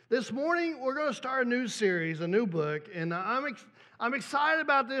This morning, we're going to start a new series, a new book, and I'm excited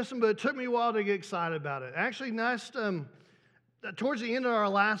about this, but it took me a while to get excited about it. Actually, towards the end of our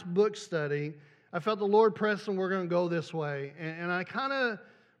last book study, I felt the Lord pressing we're going to go this way, and I kind of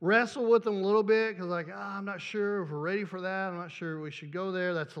wrestled with them a little bit because I'm not sure if we're ready for that. I'm not sure we should go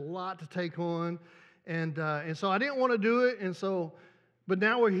there. That's a lot to take on, and so I didn't want to do it, but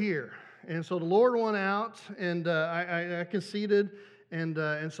now we're here. And so the Lord went out, and I conceded,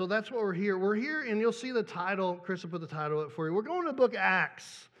 and so that's what we're here. We're here, and you'll see the title. Chris will put the title up for you. We're going to the book of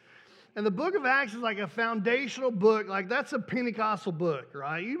Acts. And the book of Acts is like a foundational book. Like, that's a Pentecostal book,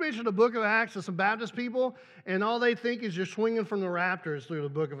 right? You mention the book of Acts to some Baptist people, and all they think is you're swinging from the rafters through the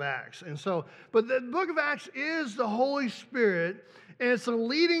book of Acts. But the book of Acts is the Holy Spirit, and it's the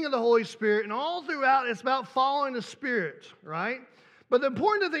leading of the Holy Spirit, and all throughout it's about following the Spirit, right? But the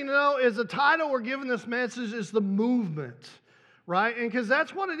important thing to know is the title we're giving this message is the movement, right? And because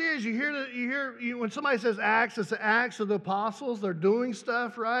that's what it is. You hear when somebody says Acts, it's the Acts of the Apostles. They're doing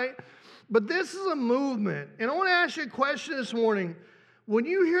stuff, right? But this is a movement. And I want to ask you a question this morning. When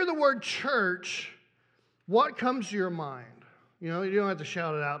you hear the word church, what comes to your mind? You know, you don't have to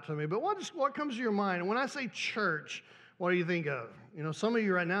shout it out to me, but what comes to your mind? And when I say church, what do you think of? You know, some of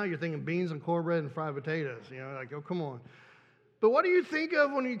you right now, you're thinking beans and cornbread and fried potatoes. You know, like, oh, come on. But what do you think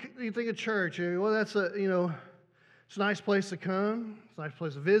of when you think of church? Well, it's a nice place to come. It's a nice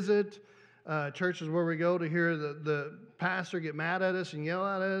place to visit. Church is where we go to hear the pastor get mad at us and yell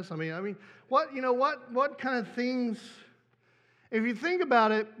at us. I mean, what kind of things? If you think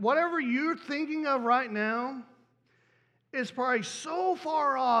about it, whatever you're thinking of right now is probably so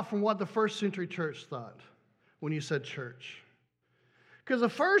far off from what the first century church thought when you said church. Because the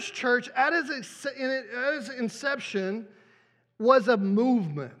first church, at its inception, was a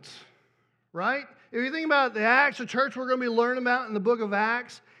movement, right? If you think about the Acts, the church we're going to be learning about in the book of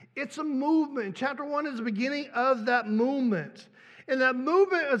Acts, it's a movement. Chapter 1 is the beginning of that movement. And that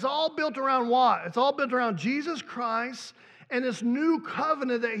movement is all built around what? It's all built around Jesus Christ and this new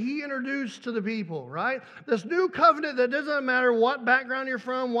covenant that he introduced to the people, right? This new covenant that doesn't matter what background you're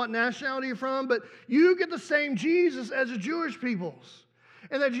from, what nationality you're from, but you get the same Jesus as the Jewish peoples.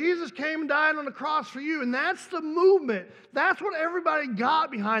 And that Jesus came and died on the cross for you. And that's the movement. That's what everybody got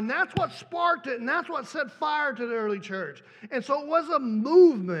behind. That's what sparked it. And that's what set fire to the early church. And so it was a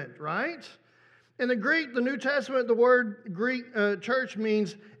movement, right? In the Greek, the New Testament, the word Greek church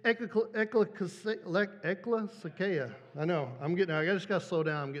means ekklesia. I know. I just got to slow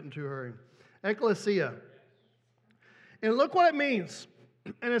down. I'm getting too hurried. Ekklesia. And look what it means.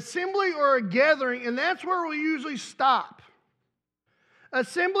 An assembly or a gathering. And that's where we usually stop.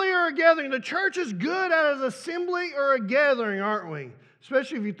 Assembly or a gathering. The church is good at an assembly or a gathering, aren't we?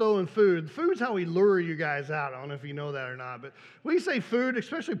 Especially if you throw in food. Food's how we lure you guys out. I don't know if you know that or not. But we say food,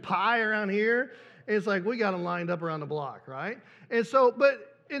 especially pie around here, it's like we got them lined up around the block, right? And so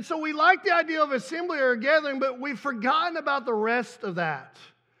we like the idea of assembly or a gathering, but we've forgotten about the rest of that.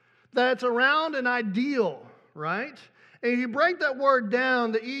 That it's around an ideal, right? And if you break that word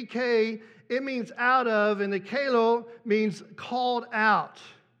down, the EK, it means out of, and the kalo means called out.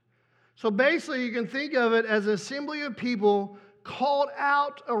 So basically, you can think of it as an assembly of people called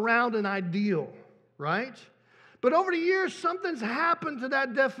out around an ideal, right? But over the years, something's happened to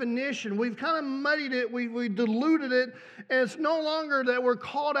that definition. We've kind of muddied it, we diluted it, and it's no longer that we're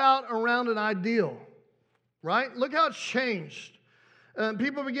called out around an ideal, right? Look how it's changed.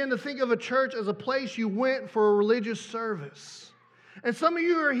 People begin to think of a church as a place you went for a religious service. And some of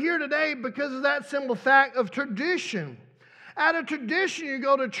you are here today because of that simple fact of tradition. Out of tradition, you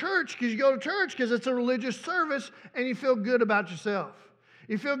go to church because it's a religious service and you feel good about yourself.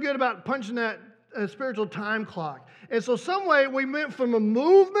 You feel good about punching that spiritual time clock. And so some way we went from a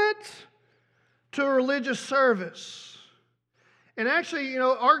movement to a religious service. And actually,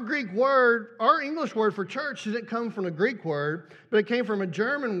 our English word for church didn't come from a Greek word, but it came from a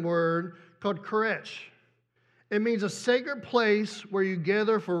German word called Kirche. It means a sacred place where you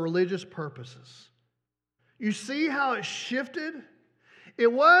gather for religious purposes. You see how it shifted?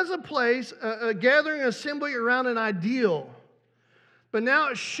 It was a place, a gathering, assembly around an ideal. But now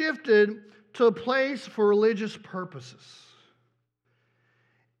it shifted to a place for religious purposes.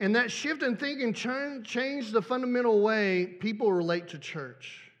 And that shift in thinking changed the fundamental way people relate to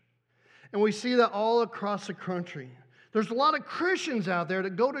church. And we see that all across the country. There's a lot of Christians out there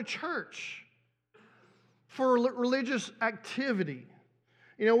that go to church for religious activity.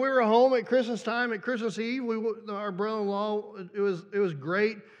 We were home at Christmas time, at Christmas Eve. Our brother-in-law, it was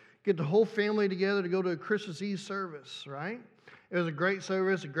great. Get the whole family together to go to a Christmas Eve service, right? It was a great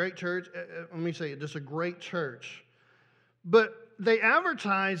service, a great church. Let me say it, just a great church. But they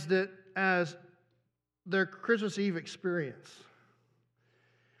advertised it as their Christmas Eve experience.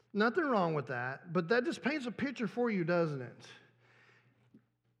 Nothing wrong with that, but that just paints a picture for you, doesn't it?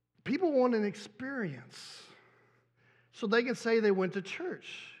 People want an experience so they can say they went to church.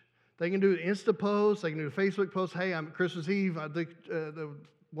 They can do an Insta post, they can do a Facebook post, hey, I'm at Christmas Eve, I did the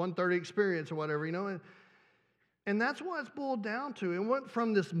 1:30 experience or whatever, you know. And that's what it's boiled down to. It went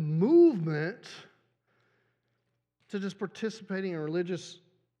from this movement to just participating in religious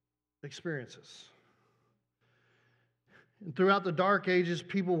experiences. And throughout the Dark Ages,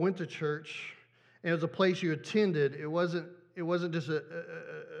 people went to church, and it was a place you attended. It wasn't just a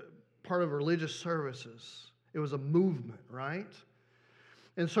part of religious services. It was a movement, right?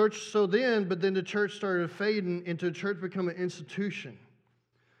 And then the church started fading into the church become an institution.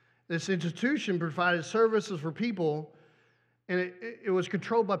 This institution provided services for people, and it was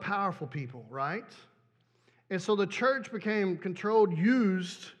controlled by powerful people, right? And so the church became controlled,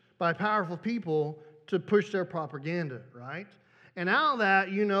 used by powerful people to push their propaganda, right? And out of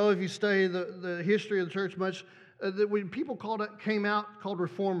that, you know, if you study the history of the church much, when people came out called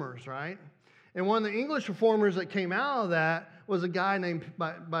reformers, right? And one of the English reformers that came out of that was a guy named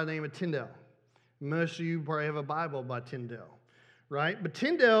by the name of Tyndale. Most of you probably have a Bible by Tyndale, right? But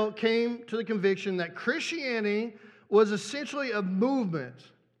Tyndale came to the conviction that Christianity was essentially a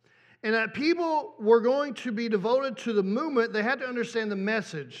movement, and that people were going to be devoted to the movement. They had to understand the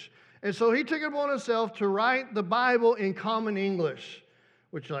message. And so he took it upon himself to write the Bible in common English,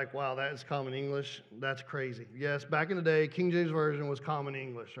 which you're like, wow, that is common English? That's crazy. Yes, back in the day, King James Version was common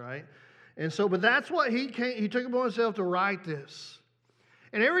English, right? And so, but that's what he took it upon himself to write this.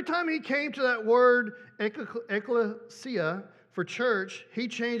 And every time he came to that word, ecclesia, for church, he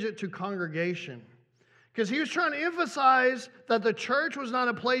changed it to congregation. Because he was trying to emphasize that the church was not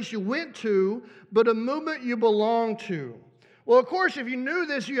a place you went to, but a movement you belonged to. Well, of course, if you knew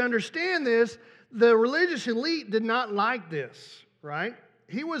this, you understand this, the religious elite did not like this, right?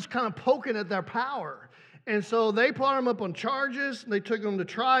 He was kind of poking at their power. And so they put him up on charges. They took him to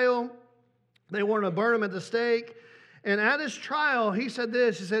trial. They wanted to burn him at the stake. And at his trial, he said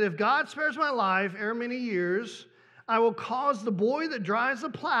this. He said, if God spares my life ere many years, I will cause the boy that drives the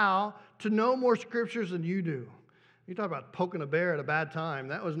plow to know more scriptures than you do. You talk about poking a bear at a bad time.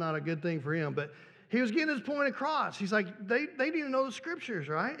 That was not a good thing for him. But he was getting his point across. He's like, they need to know the scriptures,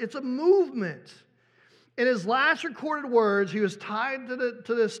 right? It's a movement. In his last recorded words, he was tied to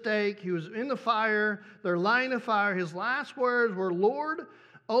the stake. He was in the fire. They're lighting the fire. His last words were, Lord,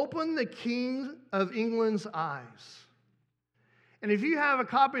 open the King of England's eyes. And if you have a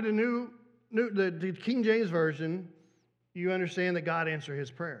copy of the King James Version, you understand that God answered his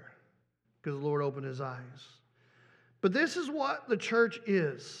prayer because the Lord opened his eyes. But this is what the church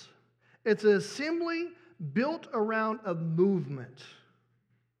is. It's an assembly built around a movement.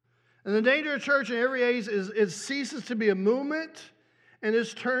 And the danger of church in every age is it ceases to be a movement and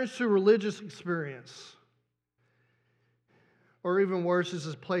it turns to religious experience. Or even worse, is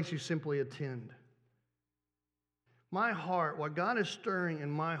this place you simply attend. My heart, what God is stirring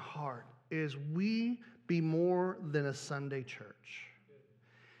in my heart is we be more than a Sunday church.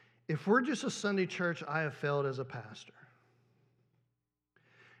 If we're just a Sunday church, I have failed as a pastor.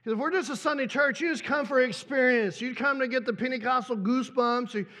 Because if we're just a Sunday church, you just come for experience. You come to get the Pentecostal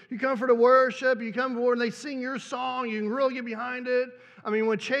goosebumps. You come for the worship. You come for when they sing your song. You can really get behind it. I mean,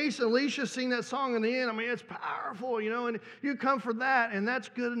 when Chase and Alicia sing that song in the end, I mean, it's powerful, you know, and you come for that, and that's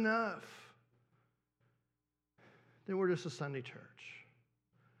good enough. Then we're just a Sunday church.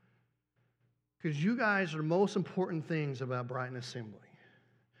 Because you guys are the most important things about Brighton Assembly.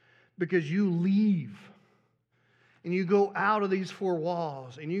 Because you leave and you go out of these four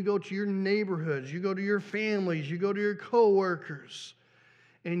walls and you go to your neighborhoods, you go to your families, you go to your coworkers,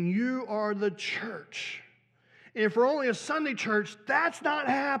 and you are the church. And if we're only a Sunday church, that's not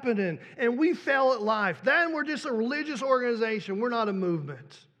happening. And we fail at life. Then we're just a religious organization. We're not a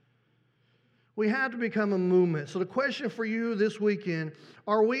movement. We have to become a movement. So the question for you this weekend,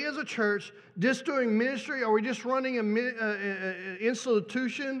 are we as a church just doing ministry? Are we just running an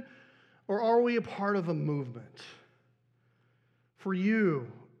institution? Or are we a part of a movement? For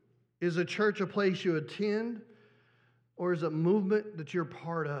you, is a church a place you attend? Or is it a movement that you're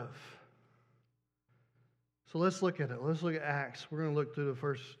part of? So let's look at it. Let's look at Acts. We're going to look through the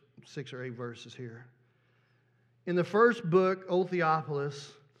first 6 or 8 verses here. In the first book, O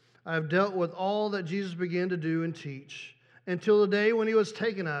Theophilus, I have dealt with all that Jesus began to do and teach until the day when he was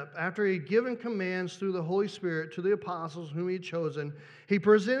taken up. After he had given commands through the Holy Spirit to the apostles whom he had chosen, he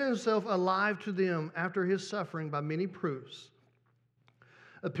presented himself alive to them after his suffering by many proofs,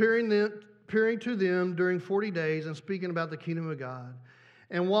 appearing appearing to them during 40 days and speaking about the kingdom of God.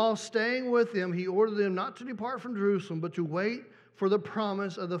 And while staying with them, he ordered them not to depart from Jerusalem, but to wait for the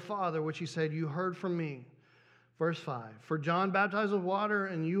promise of the Father, which he said, you heard from me. Verse 5, for John baptized with water,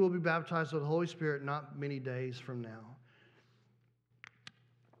 and you will be baptized with the Holy Spirit not many days from now.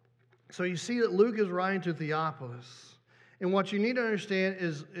 So you see that Luke is writing to Theophilus. And what you need to understand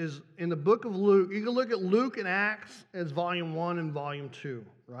is in the book of Luke, you can look at Luke and Acts as volume 1 and volume 2,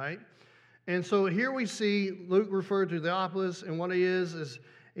 right? And so here we see Luke referred to Theophilus, and what he is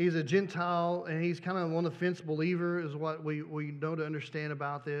he's a Gentile, and he's kind of on the fence believer is what we know to understand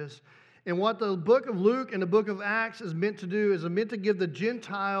about this. And what the book of Luke and the book of Acts is meant to do is meant to give the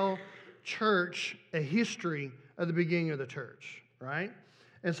Gentile church a history of the beginning of the church, right?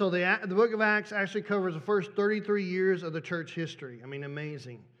 And so the book of Acts actually covers the first 33 years of the church history. I mean,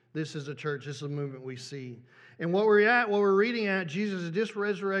 amazing. This is a church. This is a movement we see. And what we're reading at, Jesus is just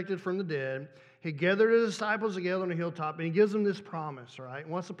resurrected from the dead. He gathered his disciples together on the hilltop, and he gives them this promise, right?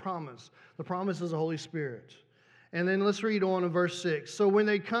 And what's the promise? The promise is the Holy Spirit. And then let's read on in verse 6. So when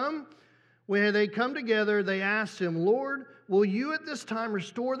they come together, they asked him, Lord, will you at this time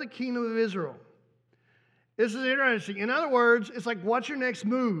restore the kingdom of Israel? This is interesting. In other words, it's like, what's your next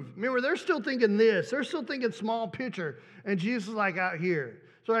move? Remember, they're still thinking this. They're still thinking small picture. And Jesus is like out here.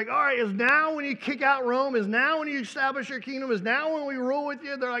 So like, all right, is now when you kick out Rome? Is now when you establish your kingdom? Is now when we rule with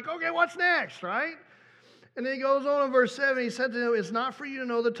you? They're like, okay, what's next, right? And then he goes on in verse 7. He said to them, it's not for you to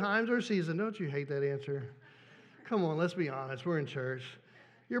know the times or season. Don't you hate that answer? Come on, let's be honest. We're in church.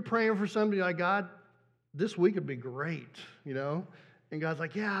 You're praying for somebody like, God, this week would be great, you know? And God's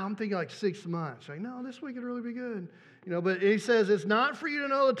like, yeah, I'm thinking like 6 months. Like, no, this week could really be good. You know, but he says, it's not for you to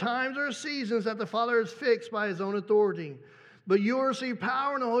know the times or seasons that the Father has fixed by his own authority. But you will receive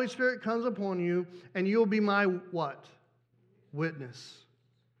power and the Holy Spirit comes upon you, and you will be my what? Witness.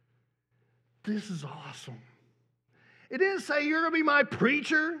 This is awesome. It didn't say you're going to be my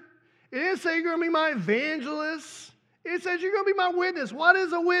preacher. It didn't say you're going to be my evangelist. It says you're going to be my witness. What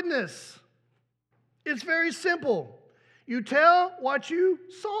is a witness? It's very simple. You tell what you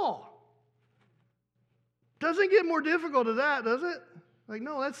saw. Doesn't get more difficult than that, does it? Like,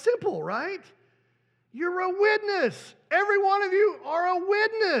 no, that's simple, right? You're a witness. Every one of you are a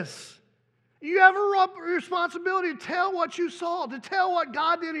witness. You have a responsibility to tell what you saw, to tell what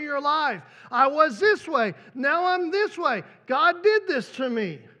God did in your life. I was this way. Now I'm this way. God did this to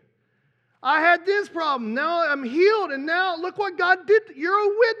me. I had this problem. Now I'm healed, and now look what God did. You're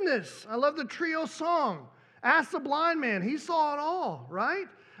a witness. I love the trio song. Ask the blind man. He saw it all, right?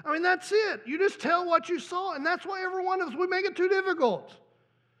 I mean, that's it. You just tell what you saw, and that's why every one of us, we make it too difficult.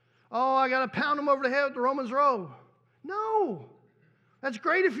 Oh, I got to pound him over the head with the Romans robe. No. That's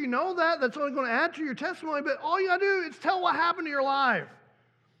great if you know that. That's only going to add to your testimony, but all you got to do is tell what happened to your life.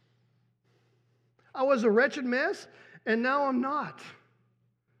 I was a wretched mess, and now I'm not.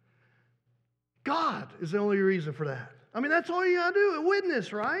 God is the only reason for that. I mean, that's all you got to do, a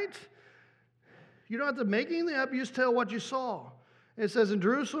witness, right? You don't have to make anything up. You just tell what you saw. It says in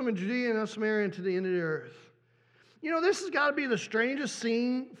Jerusalem and Judea and Samaria and to the end of the earth. You know, this has got to be the strangest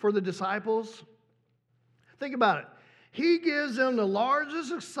scene for the disciples. Think about it. He gives them the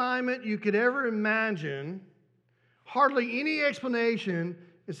largest assignment you could ever imagine. Hardly any explanation.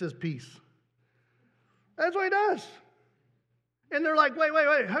 It says peace. That's what he does. And they're like, wait,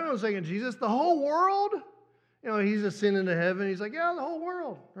 hang on a second, Jesus. The whole world? You know, he's ascending to heaven. He's like, yeah, the whole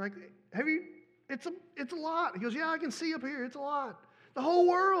world. They're like, have you... It's a lot. He goes, yeah, I can see up here. It's a lot. The whole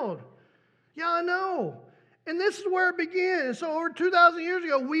world. Yeah, I know. And this is where it began. And so over 2,000 years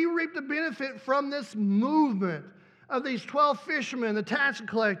ago, we reaped the benefit from this movement of these 12 fishermen, the tax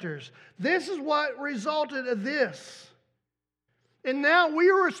collectors. This is what resulted in this. And now we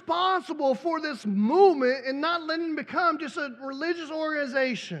are responsible for this movement and not letting it become just a religious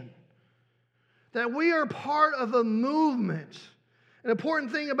organization. That we are part of a movement. An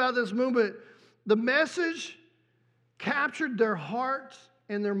important thing about this movement, the message captured their hearts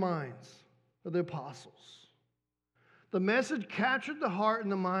and their minds of the apostles. The message captured the heart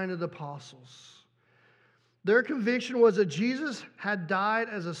and the mind of the apostles. Their conviction was that Jesus had died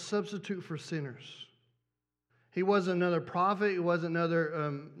as a substitute for sinners. He wasn't another prophet. He wasn't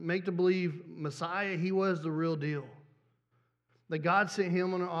another make-to-believe Messiah. He was the real deal. That God sent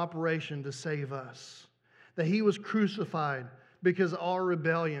him on an operation to save us. That he was crucified because of our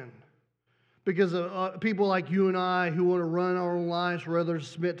rebellion. Because of people like you and I who want to run our own lives rather than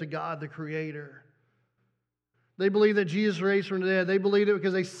submit to God, the Creator. They believe that Jesus raised from the dead. They believed it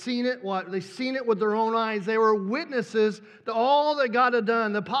because they seen it. What? They seen it with their own eyes. They were witnesses to all that God had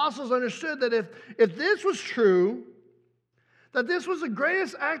done. The apostles understood that if this was true, That this was the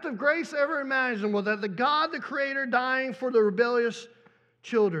greatest act of grace ever imaginable, that the God, the Creator, dying for the rebellious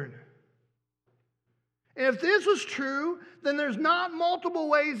children. And if this was true, then there's not multiple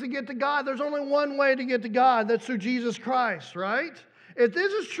ways to get to God. There's only one way to get to God. That's through Jesus Christ, right? If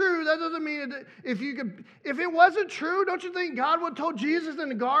this is true, that doesn't mean that if it wasn't true, don't you think God would have told Jesus in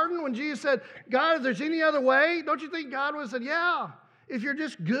the garden when Jesus said, God, if there's any other way, don't you think God would have said, yeah, if you're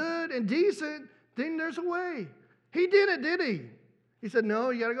just good and decent, then there's a way. He did it, did he? He said, no,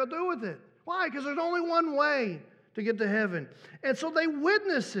 you got to go through with it. Why? Because there's only one way to get to heaven. And so they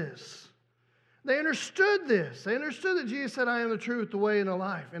witnessed this. They understood this. They understood that Jesus said, I am the truth, the way, and the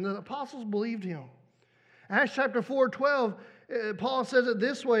life. And the apostles believed him. Acts chapter 4:12, Paul says it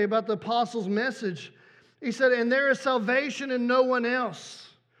this way about the apostles' message. He said, and there is salvation in no one else,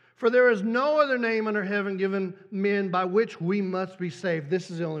 for there is no other name under heaven given men by which we must be saved. This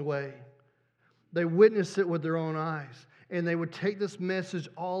is the only way. They witnessed it with their own eyes. And they would take this message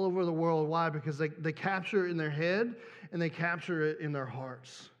all over the world. Why? Because they capture it in their head and they capture it in their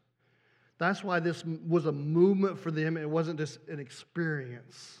hearts. That's why this was a movement for them. It wasn't just an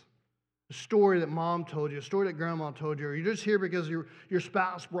experience. A story that mom told you, a story that grandma told you, or you're just here because your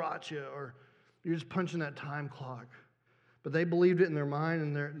spouse brought you, or you're just punching that time clock. But they believed it in their mind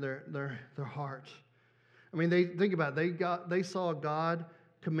and their heart. I mean, think about it. They saw God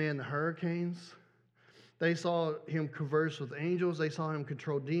command the hurricanes. They saw him converse with angels. They saw him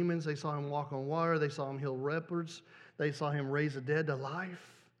control demons. They saw him walk on water. They saw him heal lepers. They saw him raise the dead to life.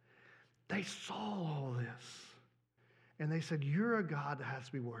 They saw all this. And they said, you're a God that has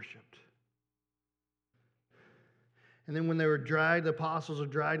to be worshiped. And then when they were dragged, the apostles were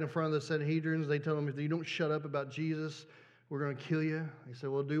dragged in front of the Sanhedrin. They told them, if you don't shut up about Jesus, we're going to kill you. They said,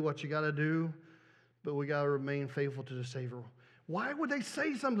 well, do what you got to do, but we got to remain faithful to the Savior. Why would they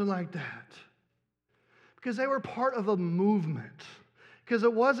say something like that? Because they were part of a movement. Because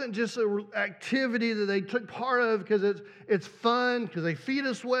it wasn't just an activity that they took part of because it's fun, because they feed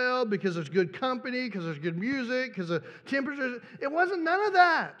us well, because there's good company, because there's good music, because the temperature. It wasn't none of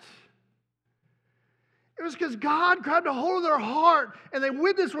that. It was because God grabbed a hold of their heart and they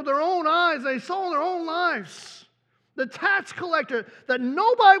witnessed with their own eyes. They saw in their own lives. The tax collector that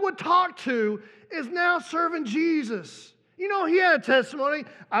nobody would talk to is now serving Jesus. You know, he had a testimony.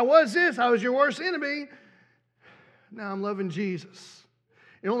 I was this. I was your worst enemy. Now I'm loving Jesus.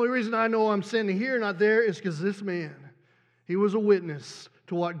 The only reason I know I'm standing here, not there, is because this man, he was a witness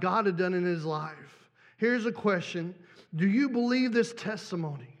to what God had done in his life. Here's a question. Do you believe this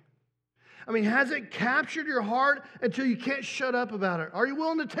testimony? I mean, has it captured your heart until you can't shut up about it? Are you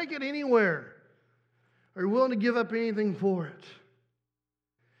willing to take it anywhere? Are you willing to give up anything for it?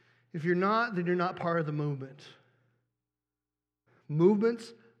 If you're not, then you're not part of the movement.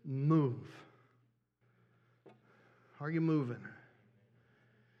 Movements move. Are you moving?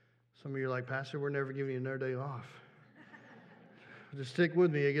 Some of you are like, Pastor, we're never giving you another day off. Just stick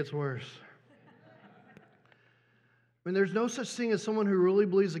with me, it gets worse. I mean, there's no such thing as someone who really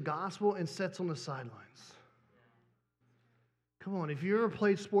believes the gospel and sits on the sidelines. Come on, if you ever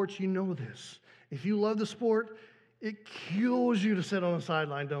played sports, you know this. If you love the sport, it kills you to sit on the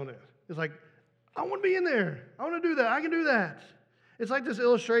sideline, don't it? It's like, I want to be in there. I want to do that. I can do that. It's like this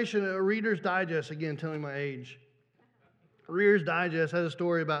illustration, a Reader's Digest, again, telling my age. Reader's Digest has a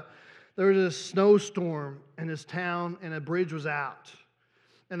story about there was a snowstorm in this town and a bridge was out.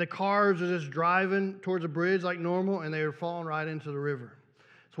 And the cars were just driving towards the bridge like normal and they were falling right into the river.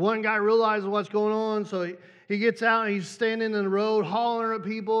 So one guy realizes what's going on, so he gets out and he's standing in the road hollering at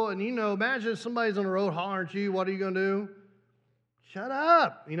people. And you know, imagine if somebody's on the road hollering at you, what are you going to do? Shut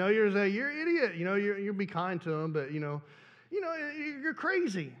up. You know, you're an idiot. You know, you'll be kind to them, but you're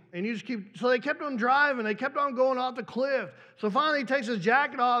crazy. And you just so they kept on driving. They kept on going off the cliff. So finally he takes his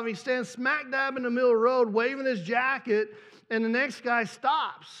jacket off and he stands smack dab in the middle of the road waving his jacket. And the next guy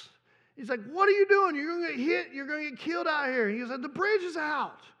stops. He's like, what are you doing? You're going to get hit. You're going to get killed out here. He said, the bridge is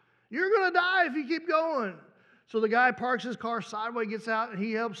out. You're going to die if you keep going. So the guy parks his car sideways, gets out, and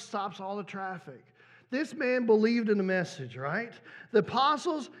he helps stops all the traffic. This man believed in the message, right? The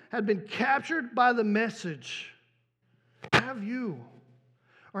apostles had been captured by the message. Have you?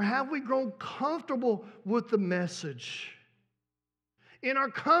 Or have we grown comfortable with the message? In our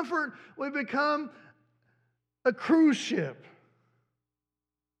comfort, we become a cruise ship.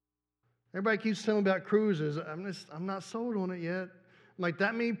 Everybody keeps telling me about cruises. I'm not sold on it yet. Like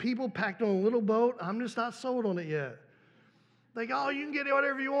that many people packed on a little boat, I'm just not sold on it yet. Like, oh, you can get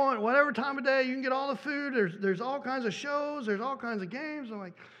whatever you want, whatever time of day, you can get all the food. There's all kinds of shows, there's all kinds of games. I'm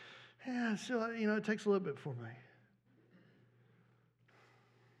like, yeah, still, it takes a little bit for me.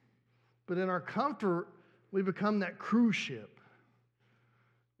 But in our comfort, we become that cruise ship.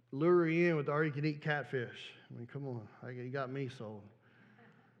 lure you in with the all-you-can-eat catfish. I mean, come on. You got me sold.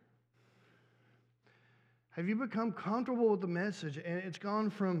 Have you become comfortable with the message? And it's gone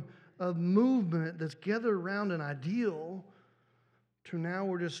from a movement that's gathered around an ideal to now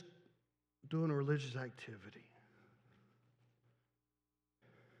we're just doing a religious activity.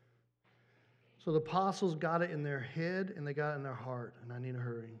 So the apostles got it in their head and they got it in their heart, and I need to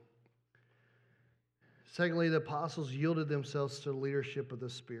hurry. Secondly, the apostles yielded themselves to the leadership of the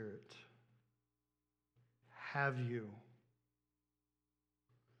Spirit. Have you?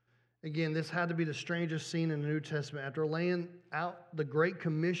 Again, this had to be the strangest scene in the New Testament. After laying out the Great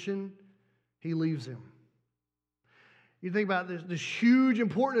Commission, he leaves him. You think about this huge,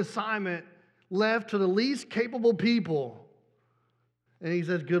 important assignment left to the least capable people. And he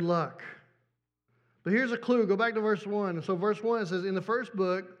says, good luck. But here's a clue. Go back to verse 1. And so verse 1 says, in the first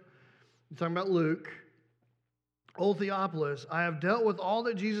book, he's talking about Luke, O Theophilus, I have dealt with all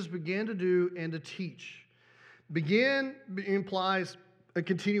that Jesus began to do and to teach. Begin implies a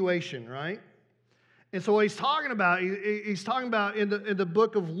continuation, right? And so what he's talking about, he's talking about in the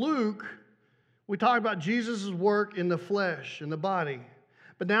book of Luke, we talk about Jesus' work in the flesh, in the body.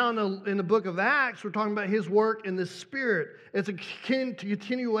 But now in the book of Acts, we're talking about his work in the Spirit. It's a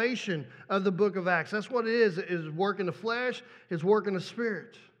continuation of the book of Acts. That's what it is work in the flesh, his work in the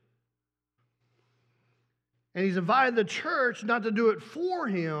Spirit. And he's invited the church not to do it for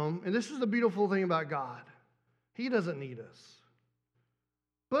him. And this is the beautiful thing about God. He doesn't need us.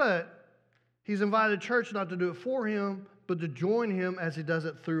 But he's invited the church not to do it for him, but to join him as he does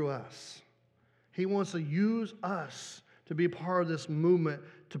it through us. He wants to use us to be part of this movement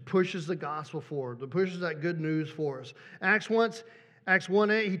to pushes the gospel forward, to pushes that good news for us. Acts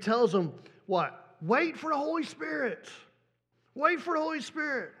 1:8, he tells them, what? Wait for the Holy Spirit. Wait for the Holy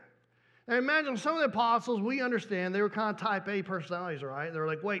Spirit. And imagine some of the apostles, we understand, they were kind of type A personalities, right? They're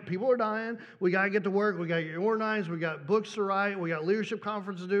like, wait, people are dying. We got to get to work. We got to get organized. We got books to write. We got leadership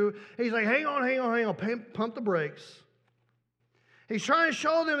conference to do. He's like, hang on. Pump the brakes. He's trying to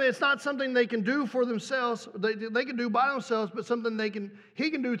show them it's not something they can do for themselves, they can do by themselves, but something he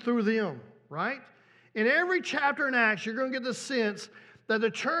can do through them, right? In every chapter in Acts, you're going to get the sense that the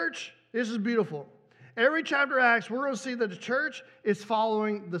church, this is beautiful. Every chapter of Acts, we're going to see that the church is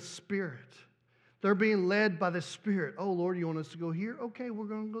following the Spirit. They're being led by the Spirit. Oh, Lord, you want us to go here? Okay, we're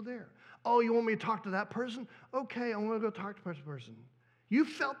going to go there. Oh, you want me to talk to that person? Okay, I'm going to go talk to that person. You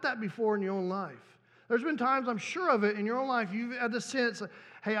felt that before in your own life. There's been times, I'm sure of it, in your own life, you've had the sense,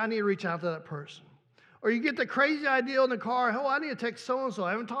 hey, I need to reach out to that person. Or you get the crazy idea in the car, oh, I need to text so-and-so.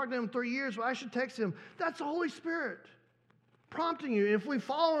 I haven't talked to him in 3 years, so I should text him. That's the Holy Spirit prompting you. If we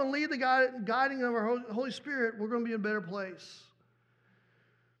follow and lead the guiding of our Holy Spirit, we're going to be in a better place.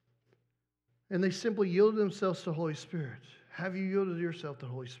 And they simply yielded themselves to the Holy Spirit. Have you yielded yourself to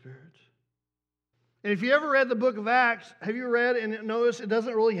the Holy Spirit? And if you ever read the book of Acts, have you read and noticed it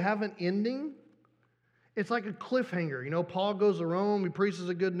doesn't really have an ending? It's like a cliffhanger. You know, Paul goes to Rome, he preaches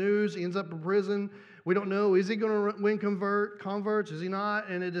the good news, he ends up in prison. We don't know, is he going to win converts? Is he not?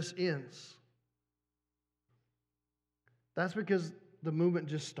 And it just ends. That's because the movement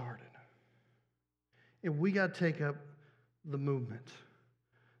just started. And we got to take up the movement.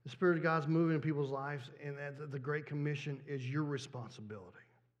 The Spirit of God's moving in people's lives, and the Great Commission is your responsibility.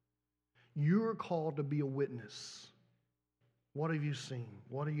 You are called to be a witness. What have you seen?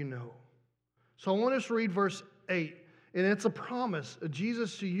 What do you know? So I want us to read verse 8, and it's a promise of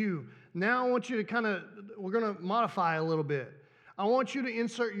Jesus to you. Now I want you to we're going to modify a little bit. I want you to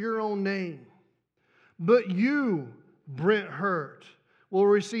insert your own name. But you, Brent Hurt, will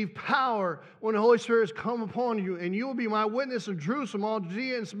receive power when the Holy Spirit has come upon you, and you will be my witness of Jerusalem, all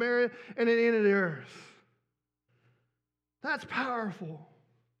Judea and Samaria, and at the end of the earth. That's powerful.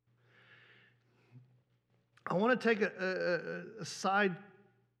 I want to take a side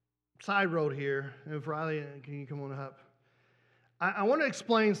road here. If Riley, can you come on up? I want to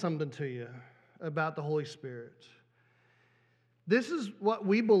explain something to you about the Holy Spirit. This is what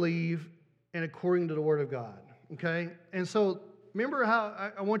we believe and according to the Word of God, okay? And so remember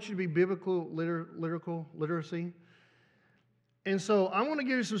how I want you to be biblical literacy? And so I want to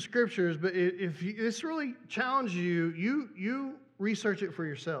give you some scriptures, but if this really challenges you research it for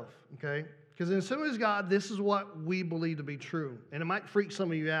yourself, okay? Because in Assembly's God, this is what we believe to be true. And it might freak some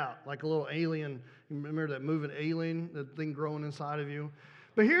of you out, like a little alien. You remember that moving Alien, that thing growing inside of you?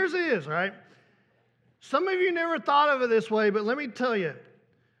 But here's it is, right? Some of you never thought of it this way, but let me tell you.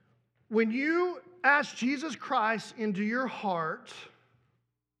 When you ask Jesus Christ into your heart,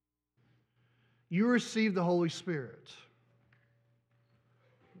 you receive the Holy Spirit.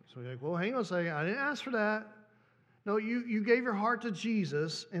 So you're like, well, hang on a second. I didn't ask for that. No, you gave your heart to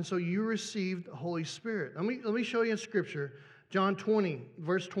Jesus, and so you received the Holy Spirit. Let me show you in Scripture. John 20,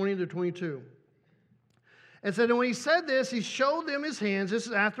 verse 20 to 22. It said, and when he said this, he showed them his hands. This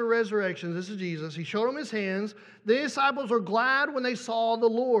is after resurrection. This is Jesus. He showed them his hands. The disciples were glad when they saw the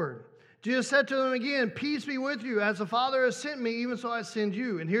Lord. Jesus said to them again, peace be with you. As the Father has sent me, even so I send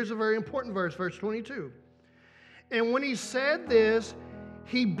you. And here's a very important verse, verse 22. And when he said this,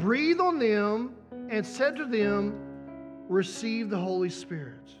 he breathed on them and said to them, receive the Holy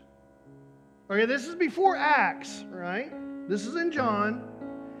Spirit. Okay, this is before Acts, right? This is in John.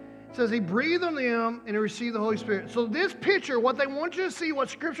 It says he breathed on them and he received the Holy Spirit. So this picture, what they want you to see, what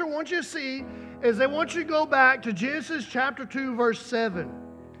Scripture wants you to see, is they want you to go back to Genesis chapter 2, verse 7.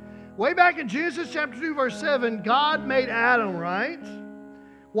 Way back in Genesis chapter 2, verse 7, God made Adam, right?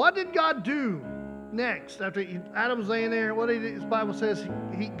 What did God do next? After Adam was laying there, what did his Bible says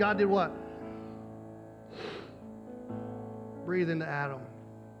God did what? Breathe into Adam.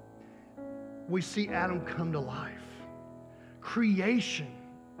 We see Adam come to life. Creation,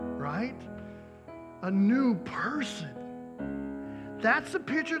 right? A new person. That's the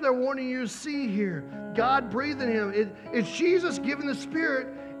picture they're wanting you to see here. God breathed in him. It's Jesus giving the Spirit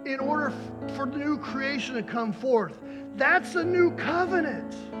in order for the new creation to come forth. That's a new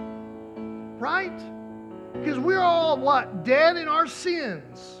covenant, right? Because we're all what? Dead in our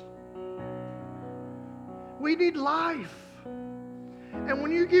sins. We need life. And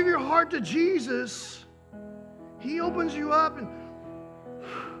when you give your heart to Jesus, he opens you up and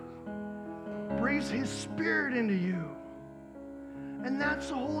breathes his Spirit into you. And that's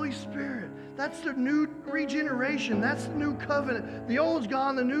the Holy Spirit. That's the new regeneration. That's the new covenant. The old's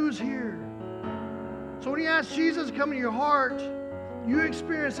gone, the new's here. So when you ask Jesus to come into your heart, you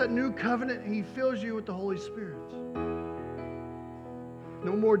experience that new covenant and he fills you with the Holy Spirit.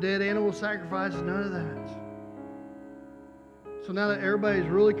 No more dead animal sacrifices, none of that. So now that everybody's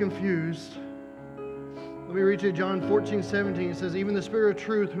really confused, let me read to you John 14, 17. It says, even the Spirit of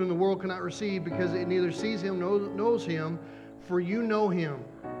truth, whom the world cannot receive, because it neither sees him nor knows him, for you know him.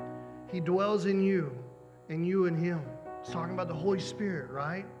 He dwells in you, and you in him. It's talking about the Holy Spirit,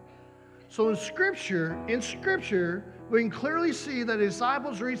 right? So in Scripture, we can clearly see that the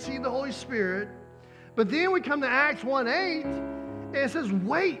disciples received the Holy Spirit. But then we come to Acts 1:8, and it says,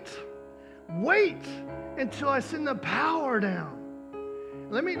 wait until I send the power down.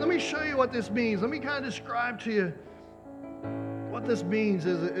 Let me show you what this means. Let me kind of describe to you what this means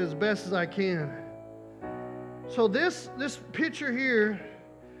as best as I can. So this picture here,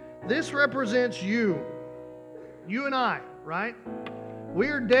 this represents you and I, right? We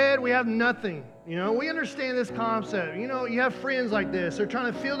are dead. We have nothing. You know, we understand this concept. You know, you have friends like this. They're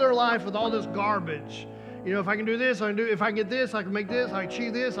trying to fill their life with all this garbage. You know, if I can do this, I can do. If I can get this, I can make this. I can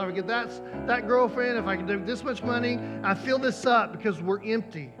achieve this. I can get that girlfriend. If I can do this much money, I fill this up because we're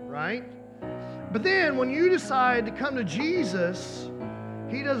empty, right? But then when you decide to come to Jesus,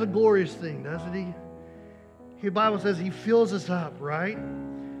 he does a glorious thing, doesn't he? The Bible says he fills us up, right?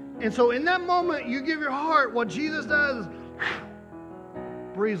 And so in that moment, you give your heart, what Jesus does is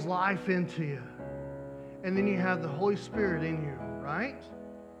breathes life into you. And then you have the Holy Spirit in you, right?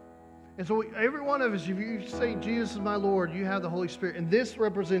 And so every one of us, if you say Jesus is my Lord, you have the Holy Spirit. And this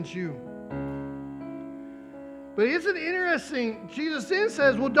represents you. But isn't it interesting? Jesus then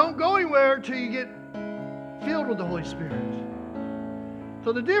says, well, don't go anywhere until you get filled with the Holy Spirit.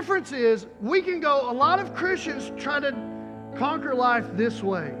 So the difference is, we can go, a lot of Christians try to conquer life this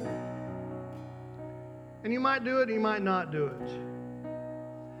way. And you might do it, and you might not do it.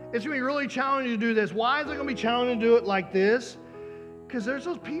 It's going to be really challenging to do this. Why is it going to be challenging to do it like this? Because there's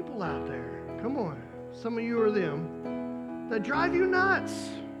those people out there, come on, some of you are them, that drive you nuts.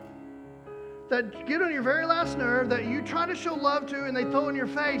 That get on your very last nerve, that you try to show love to, and they throw in your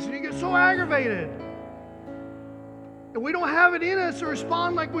face, and you get so aggravated. And we don't have it in us to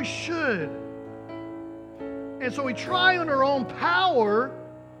respond like we should. And so we try on our own power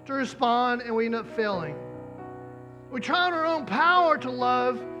to respond, and we end up failing. We try on our own power to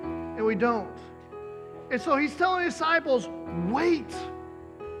love, and we don't. And so he's telling the disciples, wait.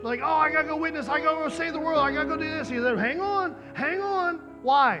 Like, oh, I got to go witness. I got to go save the world. I got to go do this. He said, hang on.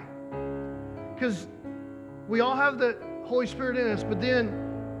 Why? Because we all have the Holy Spirit in us. But then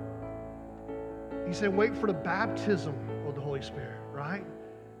he said, wait for the baptism of the Holy Spirit, right?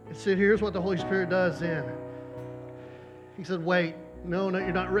 And said, here's what the Holy Spirit does then. He said, wait. No,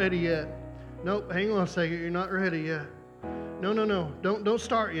 you're not ready yet. Nope, hang on a second. You're not ready yet. No. Don't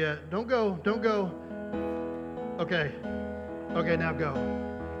start yet. Don't go. Okay, now go.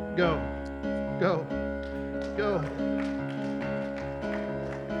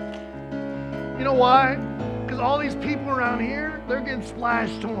 You know why? Because all these people around here, they're getting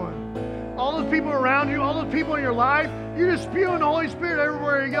splashed on. All those people around you, all those people in your life, you're just spewing the Holy Spirit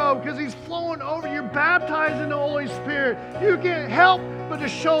everywhere you go because He's flowing over. You're baptized in the Holy Spirit. You can't help but to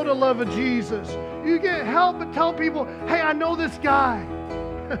show the love of Jesus. You can't help but tell people, hey, I know this guy.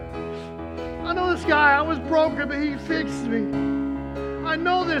 I know this guy. I was broken, but He fixed me. I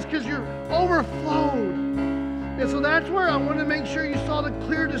know this because you're overflowed. And so that's where I wanted to make sure you saw the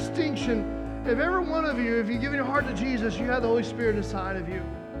clear distinction. If every one of you, if you give your heart to Jesus, you have the Holy Spirit inside of you.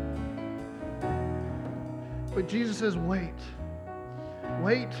 But Jesus says, wait.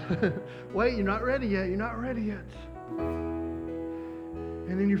 Wait. Wait, you're not ready yet. You're not ready yet.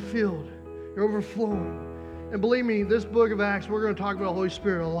 And then you're filled. You're overflowing. And believe me, this book of Acts, we're going to talk about the Holy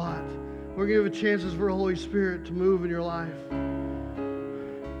Spirit a lot. We're going to give chances for the Holy Spirit to move in your life.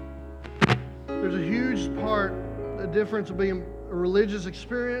 There's a huge part, the difference of being a religious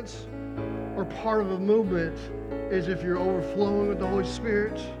experience or part of a movement is if you're overflowing with the Holy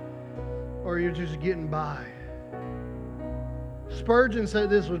Spirit or you're just getting by. Spurgeon said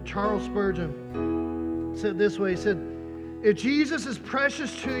this, with Charles Spurgeon said this way. He said, if Jesus is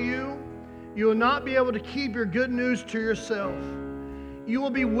precious to you, you will not be able to keep your good news to yourself. You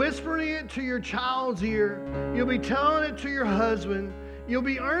will be whispering it to your child's ear. You'll be telling it to your husband. You'll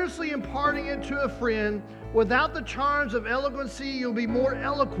be earnestly imparting it to a friend. Without the charms of eloquency, you'll be more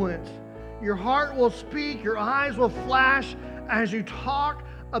eloquent. Your heart will speak. Your eyes will flash as you talk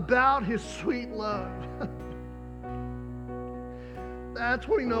about His sweet love. That's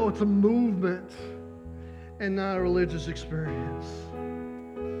when you know it's a movement and not a religious experience.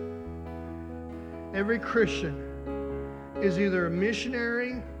 Every Christian is either a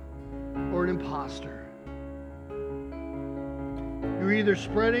missionary or an imposter. You're either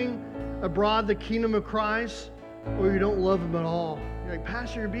spreading abroad the kingdom of Christ or you don't love Him at all. You're like,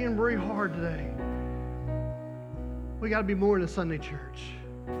 Pastor, you're being very hard today. We got to be more than a Sunday church.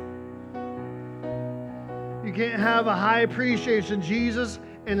 You can't have a high appreciation of Jesus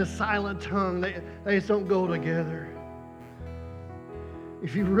and a silent tongue. They just don't go together.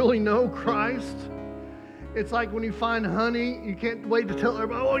 If you really know Christ, it's like when you find honey, you can't wait to tell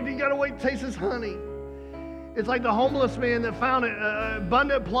everybody, oh, you got to wait to taste this honey. It's like the homeless man that found an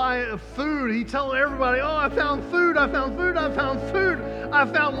abundant supply of food. He telling everybody, oh, I found food, I found food, I found food. I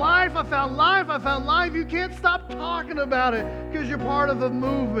found life, I found life, I found life. You can't stop talking about it because you're part of a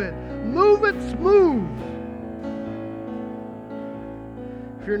movement. Movements move.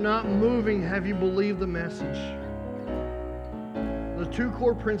 If you're not moving, have you believed the message? There's two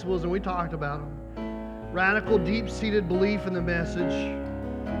core principles, and we talked about them. Radical, deep-seated belief in the message,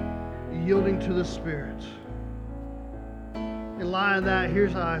 yielding to the Spirit. In light of that,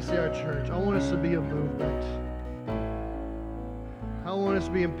 here's how I see our church. I want us to be a movement. I want us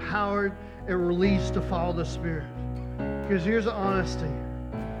to be empowered and released to follow the Spirit. Because here's the honesty.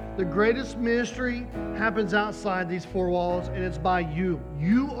 The greatest ministry happens outside these four walls, and it's by you.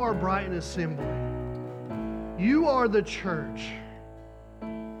 You are Brighton Assembly. You are the church.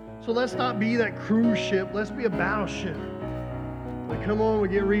 So let's not be that cruise ship. Let's be a battleship. We come on, we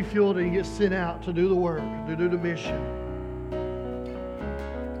get refueled, and you get sent out to do the work, to do the mission.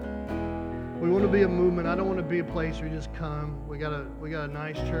 We want to be a movement. I don't want to be a place where you just come. We got a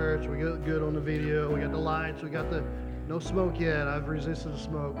nice church. We got good on the video. We got the lights. We got the no smoke yet. I've resisted the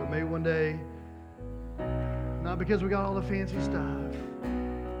smoke, but maybe one day. Not because we got all the fancy stuff,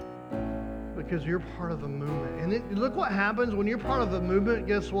 because you're part of a movement. And then look what happens when you're part of a movement.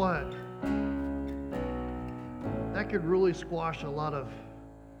 Guess what? That could really squash a lot of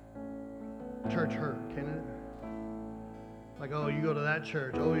church hurt, can't it? Like, oh, you go to that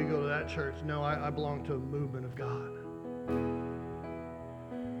church. Oh, you go to that church. No, I belong to a movement of God.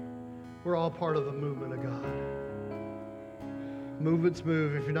 We're all part of a movement of God. Movements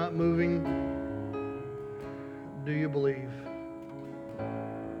move. If you're not moving, do you believe?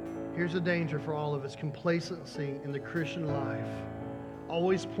 Here's the danger for all of us. Complacency in the Christian life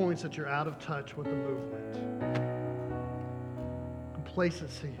always points that you're out of touch with the movement.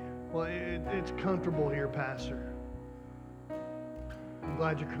 Complacency. Well, it's comfortable here, Pastor. I'm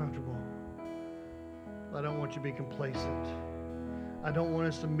glad you're comfortable. I don't want you to be complacent. I don't want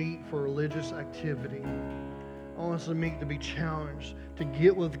us to meet for religious activity. I want us to meet to be challenged, to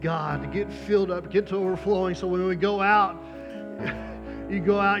get with God, to get filled up, get to overflowing. So when we go out, you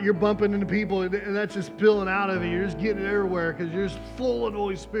go out, you're bumping into people, and that's just spilling out of you. You're just getting it everywhere because you're just full of the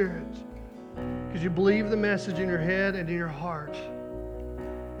Holy Spirit. Because you believe the message in your head and in your heart.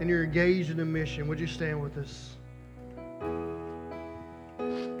 And you're engaged in a mission. Would you stand with us?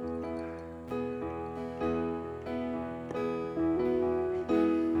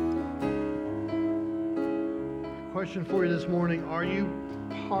 Question for you this morning: are you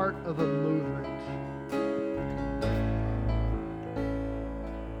part of a movement?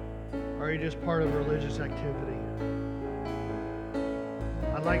 Or are you just part of a religious activity?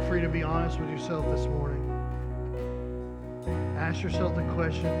 I'd like for you to be honest with yourself this morning. Ask yourself the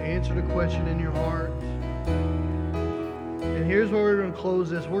question, answer the question in your heart. And here's where we're going to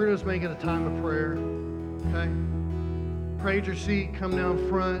close this. We're going to just make it a time of prayer. Okay? Pray at your seat, come down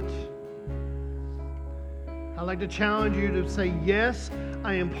front. I'd like to challenge you to say, yes,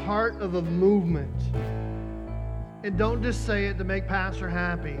 I am part of a movement. And don't just say it to make Pastor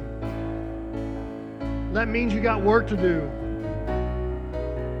happy. That means you got work to do.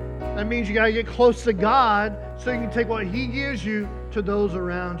 That means you got to get close to God so you can take what He gives you to those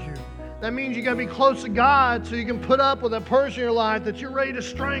around you. That means you got to be close to God so you can put up with that person in your life that you're ready to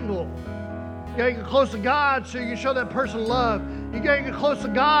strangle. You got to get close to God so you can show that person love. You got to get close to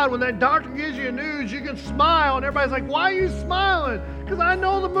God when that doctor gives you news, you can smile and everybody's like, why are you smiling? Because I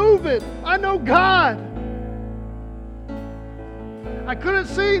know the movement. I know God. I couldn't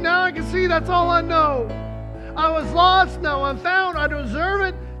see, now I can see, that's all I know. I was lost, now I'm found, I deserve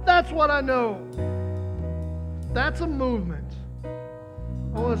it, that's what I know. That's a movement.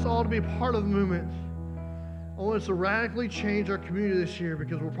 I want us all to be a part of the movement. I want us to radically change our community this year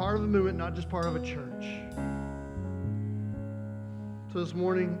because we're part of the movement, not just part of a church. So this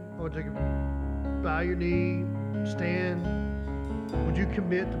morning, I want you to bow your knee, stand. Would you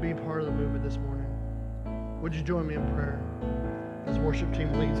commit to being part of the movement this morning? Would you join me in prayer as the worship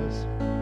team leads us?